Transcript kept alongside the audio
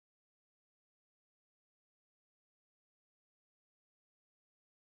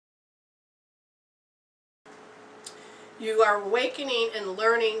You are awakening and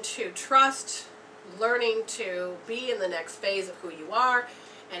learning to trust, learning to be in the next phase of who you are.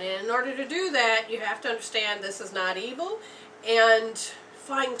 And in order to do that, you have to understand this is not evil, and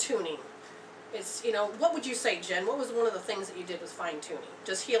fine-tuning. It's, you know, what would you say, Jen? What was one of the things that you did with fine-tuning?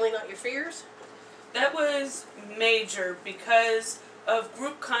 Just healing out your fears? That was major because of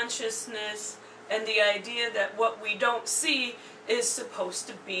group consciousness and the idea that what we don't see is supposed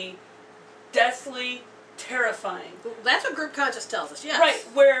to be deathly terrifying. That's what group conscious tells us, yes. Right,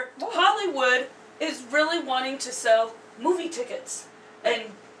 where Hollywood is really wanting to sell movie tickets. And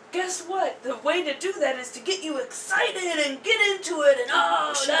guess what? The way to do that is to get you excited and get into it and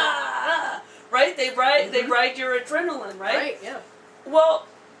right? They ride your adrenaline, right? Right, yeah. Well,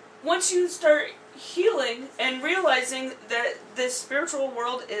 once you start healing and realizing that this spiritual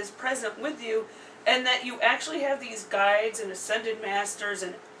world is present with you, and that you actually have these guides and ascended masters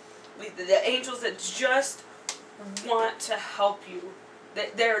and the angels that just want to help you,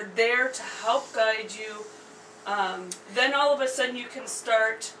 that they're there to help guide you, then all of a sudden you can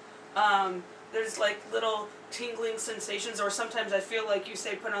start, there's like little tingling sensations, or sometimes I feel like you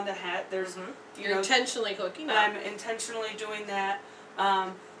say put on the hat, there's, You're intentionally hooking up. I'm intentionally doing that.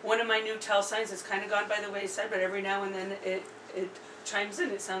 One of my new tell signs has kind of gone by the wayside, but every now and then it chimes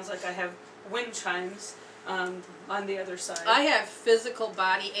in. It sounds like I have wind chimes on the other side. I have physical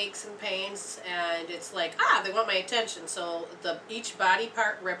body aches and pains, and it's like, they want my attention. So each body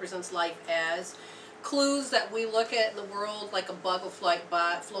part represents life as clues that we look at in the world, like a bug will flow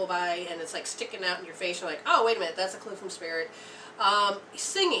by, and it's like sticking out in your face. You're like, oh, wait a minute, that's a clue from spirit.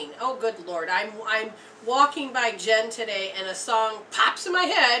 Singing, oh good Lord, I'm walking by Jen today, and a song pops in my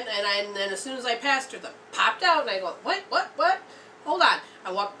head, and then as soon as I passed her, the popped out, and I go, what? Hold on.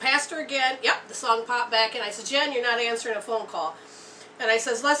 I walk past her again. Yep, the song popped back, and I said, Jen, you're not answering a phone call. And I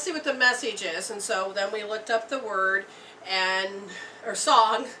says, let's see what the message is. And so then we looked up the word or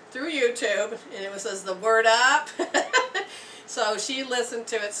song through YouTube, and it says the word up. So she listened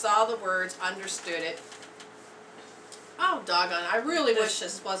to it, saw the words, understood it. Oh, doggone, I really wish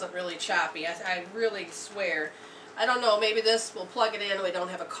this wasn't really choppy. I really swear. I don't know, maybe this will plug it in. We don't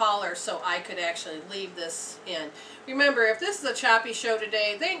have a caller, so I could actually leave this in. Remember, if this is a choppy show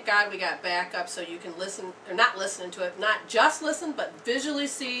today, thank God we got backup so you can listen, or not listening to it, not just listen, but visually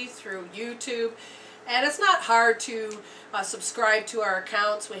see through YouTube. And it's not hard to subscribe to our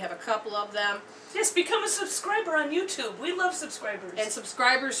accounts. We have a couple of them. Yes, become a subscriber on YouTube. We love subscribers. And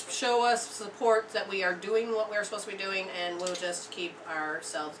subscribers show us support that we are doing what we're supposed to be doing, and we'll just keep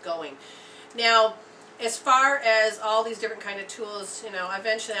ourselves going. Now, as far as all these different kind of tools, you know,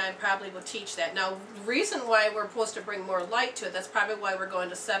 eventually I probably will teach that. Now, the reason why we're supposed to bring more light to it, that's probably why we're going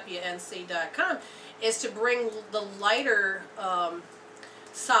to sepianc.com, is to bring the lighter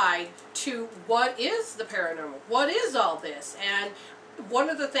side to what is the paranormal, what is all this. And one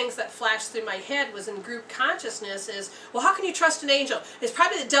of the things that flashed through my head was in group consciousness is, well, how can you trust an angel? It's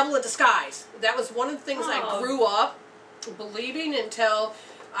probably the devil in disguise. That was one of the things I grew up believing until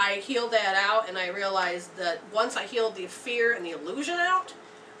I healed that out, and I realized that once I healed the fear and the illusion out,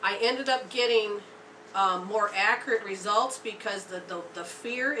 I ended up getting more accurate results because the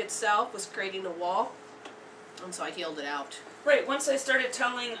fear itself was creating a wall, and so I healed it out. Right, once I started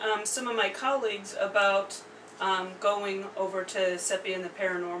telling some of my colleagues about going over to Seppi and the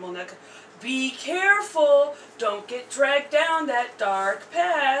Paranormal, and be careful, don't get dragged down that dark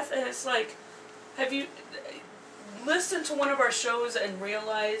path, and it's like, have you listened to one of our shows and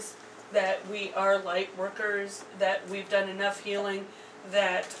realized that we are light workers, that we've done enough healing,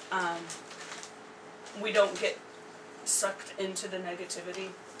 that we don't get sucked into the negativity?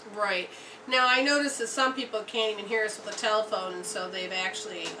 Right. Now, I noticed that some people can't even hear us with a telephone, and so they've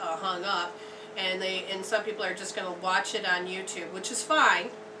actually hung up. And some people are just going to watch it on YouTube, which is fine.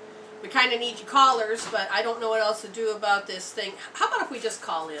 We kind of need you callers, but I don't know what else to do about this thing. How about if we just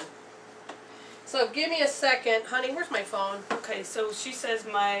call in? So give me a second. Honey, where's my phone? Okay, so she says,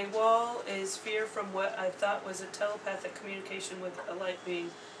 my wall is fear from what I thought was a telepathic communication with a light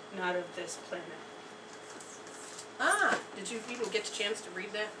being not of this planet. Ah, did you even get a chance to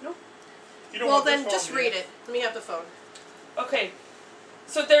read that? Nope. Well, then just read it. Let me have the phone. Okay.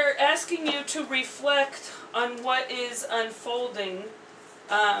 So they're asking you to reflect on what is unfolding.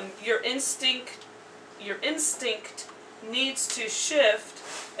 Your instinct needs to shift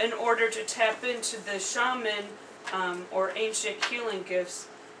in order to tap into the shaman or ancient healing gifts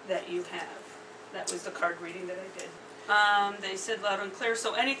that you have. That was the card reading that I did. They said loud and clear.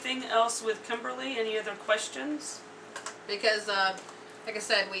 So anything else with Kimberly? Any other questions? Because, like I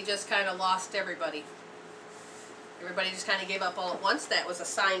said, we just kind of lost everybody. Everybody just kind of gave up all at once. That was a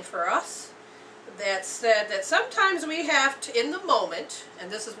sign for us that said that sometimes we have to, in the moment, and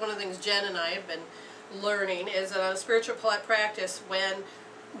this is one of the things Jen and I have been learning, is that on a spiritual practice, when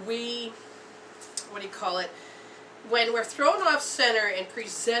we, what do you call it, when we're thrown off center and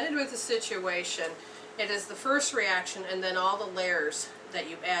presented with a situation, it is the first reaction and then all the layers that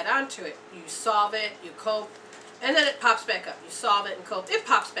you add onto it. You solve it, you cope, and then it pops back up. You solve it and cope, it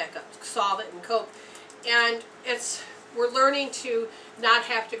pops back up. Solve it and cope. And we're learning to not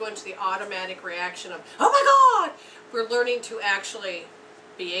have to go into the automatic reaction of, oh my God! We're learning to actually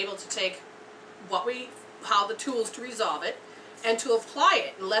be able to take how the tools to resolve it and to apply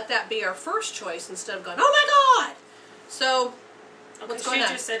it and let that be our first choice instead of going, oh my God! So, what's going on?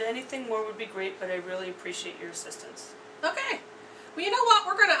 She just said anything more would be great, but I really appreciate your assistance. Okay. Well, you know what?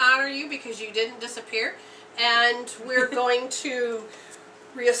 We're going to honor you because you didn't disappear, and we're going to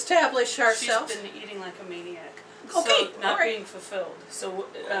reestablish ourselves. She's been eating like a maniac. Okay. So, not being fulfilled. So,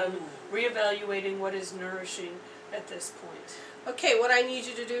 reevaluating what is nourishing at this point. Okay, what I need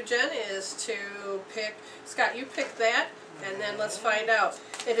you to do, Jen, is to pick, Scott, you pick that, and then let's find out.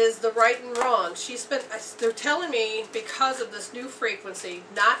 It is the right and wrong. They're telling me because of this new frequency,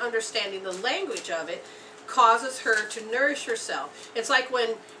 not understanding the language of it, causes her to nourish herself. It's like when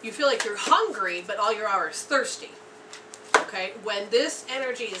you feel like you're hungry, but all you are is thirsty. Okay? When this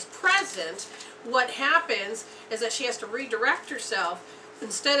energy is present, what happens is that she has to redirect herself.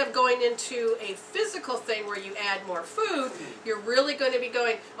 Instead of going into a physical thing where you add more food, you're really going to be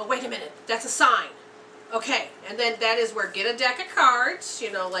going, oh, wait a minute, that's a sign. Okay, and then that is where get a deck of cards,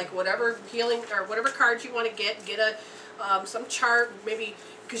 you know, like whatever healing or whatever cards you want to get some chart, maybe,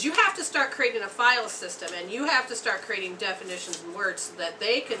 because you have to start creating a file system and you have to start creating definitions and words so that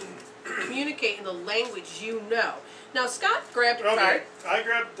they can communicate in the language you know. Now, Scott grabbed a card. I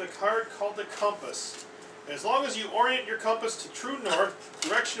grabbed the card called the compass. As long as you orient your compass to true north,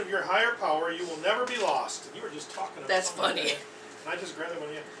 direction of your higher power, you will never be lost. And you were just talking about That's funny. Like that. And I just grabbed that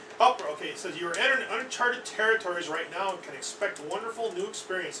one, yeah. Oh, okay, it says you are entering uncharted territories right now and can expect wonderful new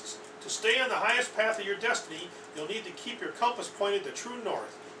experiences. To stay on the highest path of your destiny, you'll need to keep your compass pointed to true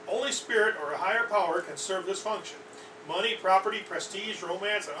north. Only spirit or a higher power can serve this function. Money, property, prestige,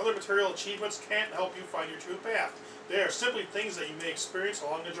 romance, and other material achievements can't help you find your true path. They are simply things that you may experience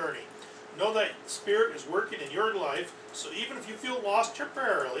along the journey. Know that Spirit is working in your life, so even if you feel lost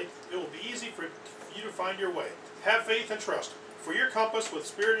temporarily, it will be easy for you to find your way. Have faith and trust. For your compass with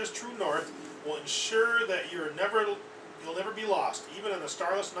Spirit as true north will ensure that you'll never be lost, even in a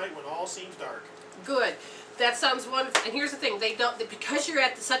starless night when all seems dark. Good. That sounds wonderful. And here's the thing, because you're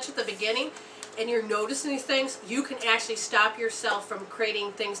at the beginning and you're noticing these things, you can actually stop yourself from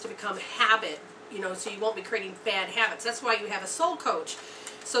creating things to become habit, so you won't be creating bad habits. That's why you have a soul coach.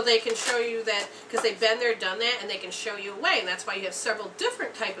 So they can show you that, because they've been there, done that, and they can show you a way. And that's why you have several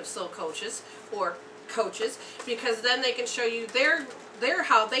different type of soul coaches, or coaches, because then they can show you their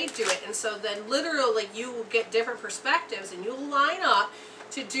how they do it. And so then literally you will get different perspectives, and you'll line up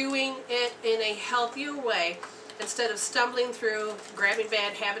to doing it in a healthier way, instead of stumbling through, grabbing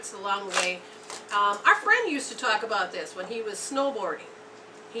bad habits along the way. Our friend used to talk about this when he was snowboarding.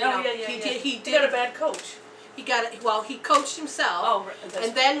 He got a bad coach. He coached himself. Oh,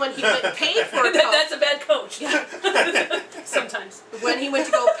 and then when he went and paid for it, that's a bad coach. Yeah. Sometimes. When he went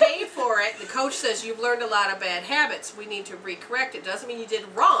to go pay for it, the coach says, you've learned a lot of bad habits. We need to recorrect it. Doesn't mean you did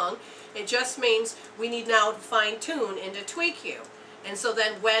wrong. It just means we need now to fine tune and to tweak you. And so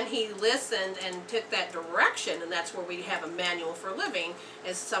then when he listened and took that direction, and that's where we have a manual for living,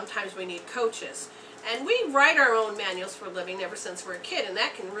 is sometimes we need coaches. And we write our own manuals for living ever since we're a kid, and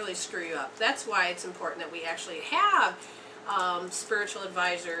that can really screw you up. That's why it's important that we actually have spiritual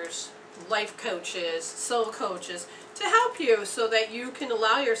advisors, life coaches, soul coaches to help you, so that you can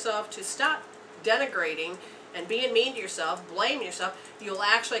allow yourself to stop denigrating and being mean to yourself, blaming yourself. You'll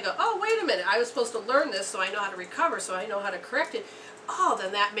actually go, oh, wait a minute, I was supposed to learn this so I know how to recover, so I know how to correct it. Oh,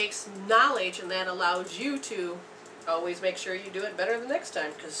 then that makes knowledge, and that allows you to always make sure you do it better the next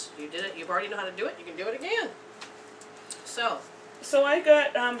time, because you did it, you already know how to do it, you can do it again. So I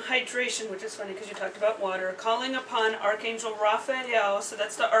got hydration, which is funny because you talked about water. Calling upon Archangel Raphael, so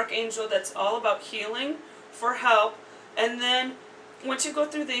that's the archangel that's all about healing, for help. And then once you go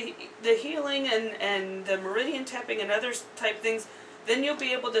through the healing and the meridian tapping and other type things, then you'll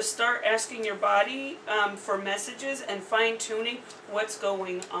be able to start asking your body for messages and fine-tuning what's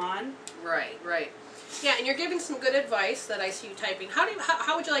going on. Right. Yeah, and you're giving some good advice that I see you typing.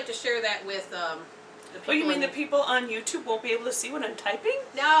 How would you like to share that with the people? Oh, you mean the people on YouTube won't be able to see what I'm typing?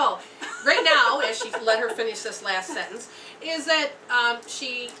 No. Right now, as she let her finish this last sentence, is that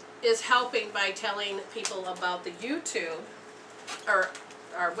she is helping by telling people about the YouTube, or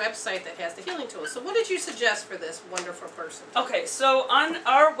our website that has the healing tools. So what did you suggest for this wonderful person? Okay, so on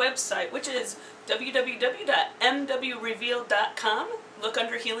our website, which is www.mwreveal.com, look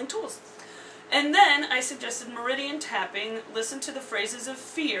under Healing Tools. And then I suggested meridian tapping. Listen to the phrases of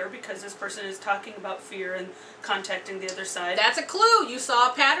fear, because this person is talking about fear and contacting the other side. That's a clue. You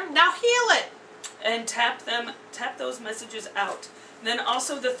saw a pattern. Now heal it. And tap those messages out. Then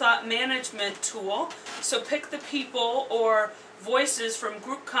also the thought management tool. So pick the people or voices from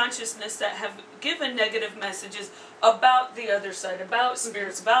group consciousness that have given negative messages about the other side, about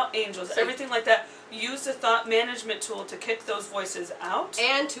spirits, about angels, everything like that. Use the thought management tool to kick those voices out.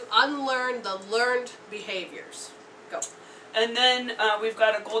 And to unlearn the learned behaviors. Go. And then we've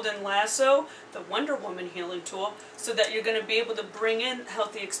got a golden lasso, the Wonder Woman healing tool, so that you're going to be able to bring in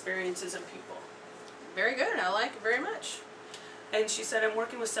healthy experiences in people. Very good. I like it very much. And she said, I'm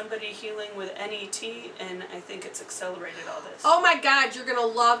working with somebody healing with NET, and I think it's accelerated all this. Oh my God, you're going to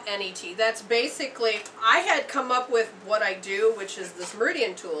love NET. That's basically, I had come up with what I do, which is this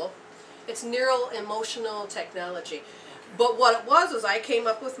meridian tool. It's neural emotional technology. But what it was I came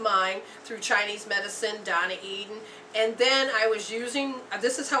up with mine through Chinese medicine, Donna Eden, and then I was using,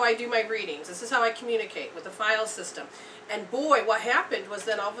 this is how I do my readings, this is how I communicate with the file system. And boy, what happened was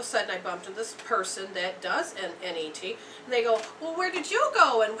then all of a sudden I bumped into this person that does an NET, and they go, well, where did you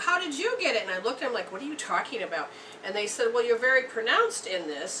go, and how did you get it? And I looked at them like, what are you talking about? And they said, well, you're very pronounced in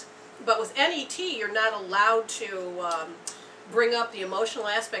this, but with NET, you're not allowed to bring up the emotional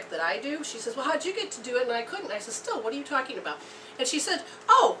aspect that I do. She says, well, how'd you get to do it? And I couldn't. I said, still, what are you talking about? And she said,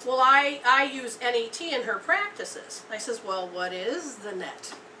 oh, well, I use NET in her practices. I says, well, what is the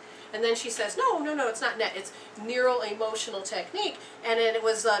net? And then she says, no, it's not net. It's neural emotional technique. And then it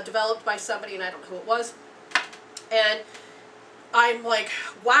was developed by somebody, and I don't know who it was. And I'm like,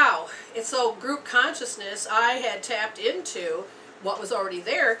 wow. And so group consciousness, I had tapped into what was already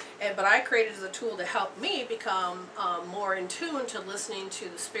there, but I created as a tool to help me become more in tune to listening to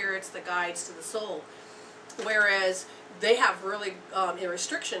the spirits, the guides, to the soul. Whereas they have really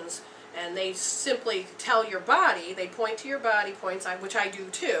restrictions, and they simply tell your body, they point to your body points, which I do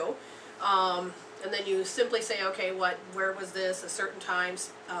too, and then you simply say, okay, where was this, a certain time,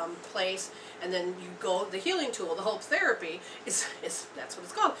 place, and then you go, the healing tool, the Hope Therapy, is that's what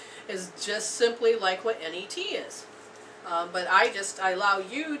it's called, is just simply like what NET is. But I allow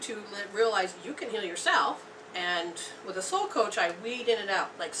you to realize you can heal yourself, and with a soul coach I weed in and out,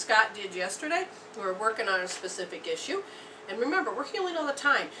 like Scott did yesterday. We were working on a specific issue, and remember, we're healing all the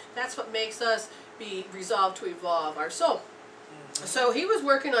time. That's what makes us be resolved to evolve our soul. So he was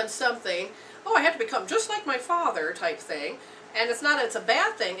working on something, oh, I have to become just like my father type thing, and it's a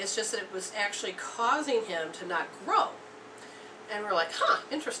bad thing, it's just that it was actually causing him to not grow. And we're like, huh,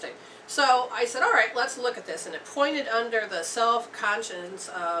 interesting. So I said, all right, let's look at this. And it pointed under the self-conscience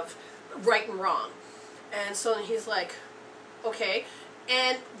of right and wrong. And so he's like, okay.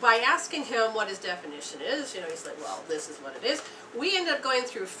 And by asking him what his definition is, he's like, well, this is what it is. We ended up going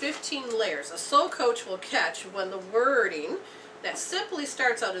through 15 layers. A soul coach will catch when the wording that simply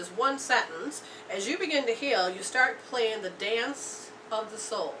starts out as one sentence, as you begin to heal, you start playing the dance of the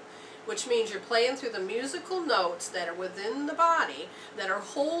soul, which means you're playing through the musical notes that are within the body that are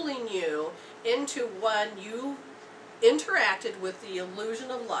holding you into when you interacted with the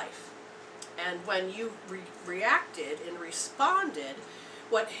illusion of life. And when you reacted and responded,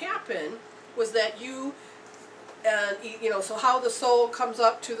 what happened was that so how the soul comes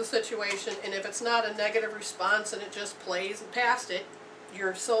up to the situation, and if it's not a negative response and it just plays past it,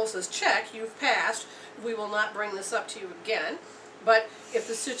 your soul says, check, you've passed, we will not bring this up to you again. But if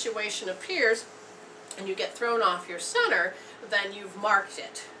the situation appears and you get thrown off your center, then you've marked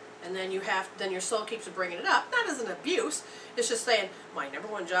it. And then then your soul keeps bringing it up, not as an abuse, it's just saying, my number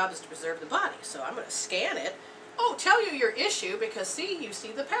one job is to preserve the body, so I'm going to scan it. Oh, tell you your issue, because see, you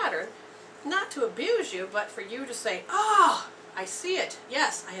see the pattern. Not to abuse you, but for you to say, oh, I see it.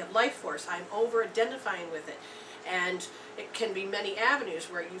 Yes, I have life force. I'm over-identifying with it. And it can be many avenues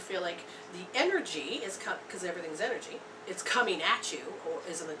where you feel like the energy is, because everything's energy, it's coming at you, or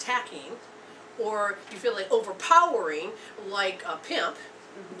is an attacking, or you feel like overpowering, like a pimp.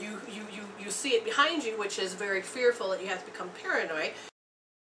 You see it behind you, which is very fearful that you have to become paranoid.